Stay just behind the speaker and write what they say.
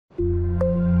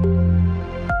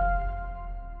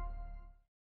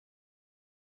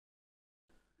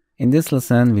In this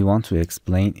lesson, we want to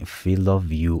explain field of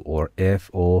view or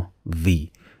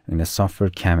FOV in a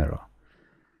software camera.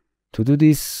 To do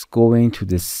this, go into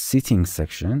the settings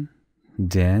section,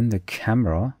 then the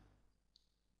camera,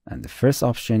 and the first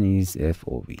option is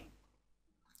FOV,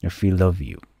 your field of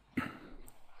view.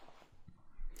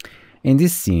 In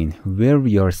this scene where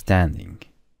we are standing,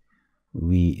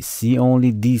 we see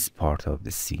only this part of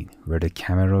the scene where the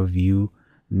camera view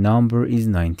number is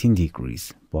 19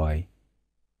 degrees by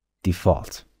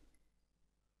default.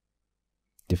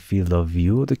 The field of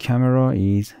view of the camera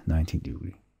is 90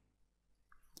 degrees.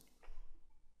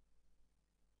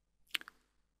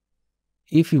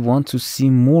 If we want to see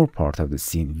more part of the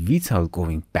scene without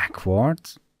going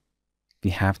backwards,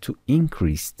 we have to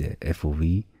increase the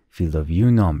FOV field of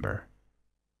view number.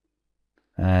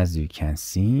 As you can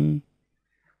see,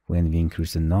 when we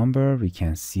increase the number, we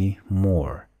can see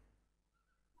more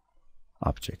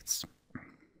objects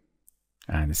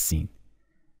and the scene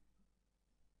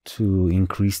to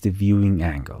increase the viewing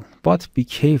angle. But be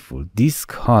careful, this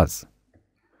causes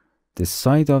the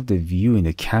side of the view in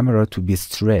the camera to be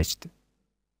stretched.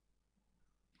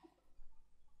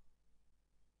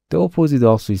 The opposite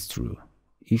also is true.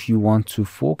 If you want to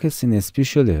focus in a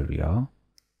special area,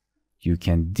 you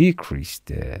can decrease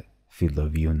the field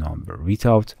of view number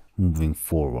without moving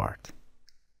forward.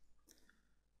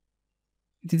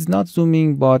 It is not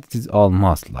zooming, but it is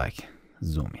almost like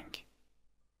zooming.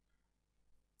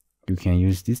 You can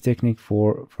use this technique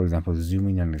for example,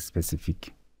 zooming in a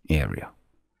specific area.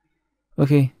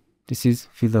 Okay, this is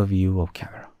field of view of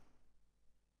camera.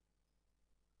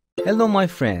 Hello my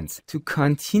friends, to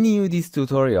continue these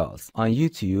tutorials on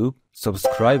YouTube,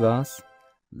 subscribe us,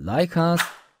 like us,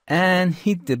 and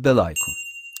hit the bell icon.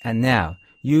 And now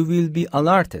you will be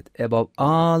alerted about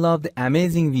all of the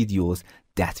amazing videos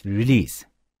that we release.